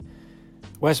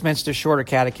Westminster Shorter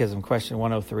Catechism, question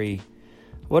 103.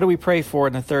 What do we pray for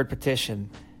in the third petition?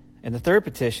 In the third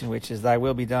petition, which is, Thy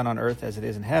will be done on earth as it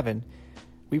is in heaven,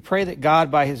 we pray that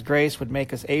God, by his grace, would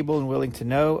make us able and willing to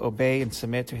know, obey, and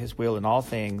submit to his will in all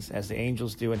things, as the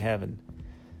angels do in heaven.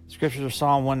 Scriptures are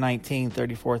Psalm 119,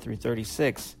 34 through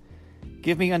 36.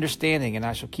 Give me understanding, and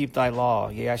I shall keep thy law.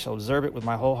 Yea, I shall observe it with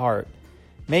my whole heart.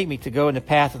 Make me to go in the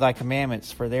path of thy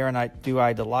commandments, for therein do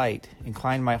I delight.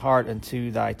 Incline my heart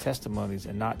unto thy testimonies,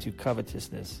 and not to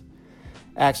covetousness.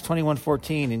 Acts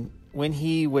 21:14. And when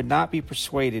he would not be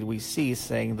persuaded, we ceased,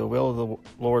 saying, The will of the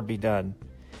Lord be done.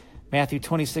 Matthew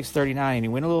 26:39. And he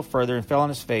went a little further and fell on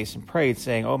his face and prayed,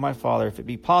 saying, O my Father, if it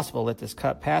be possible, let this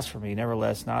cup pass from me.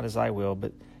 Nevertheless, not as I will,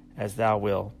 but as thou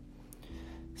wilt.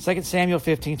 2 Samuel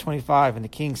 15:25. And the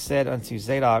king said unto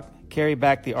Zadok, Carry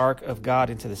back the ark of God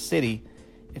into the city.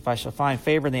 If I shall find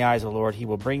favor in the eyes of the Lord, he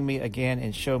will bring me again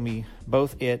and show me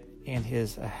both it and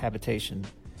his habitation.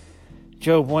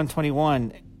 Job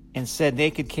 1:21. And said,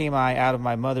 Naked came I out of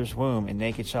my mother's womb, and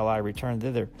naked shall I return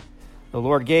thither. The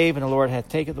Lord gave, and the Lord hath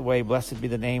taken away. Blessed be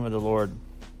the name of the Lord.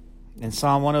 In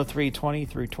Psalm 103:20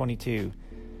 through 22.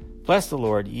 Bless the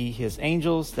Lord, ye his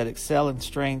angels that excel in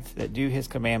strength, that do his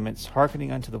commandments,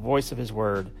 hearkening unto the voice of his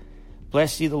word.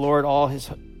 Bless ye the Lord,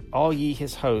 all ye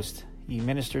his host, ye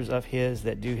ministers of his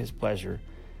that do his pleasure.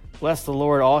 Bless the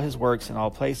Lord, all his works in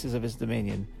all places of his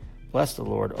dominion. Bless the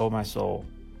Lord, O my soul.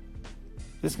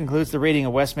 This concludes the reading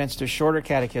of Westminster Shorter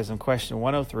Catechism, question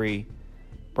 103,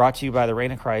 brought to you by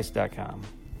thereignofchrist.com.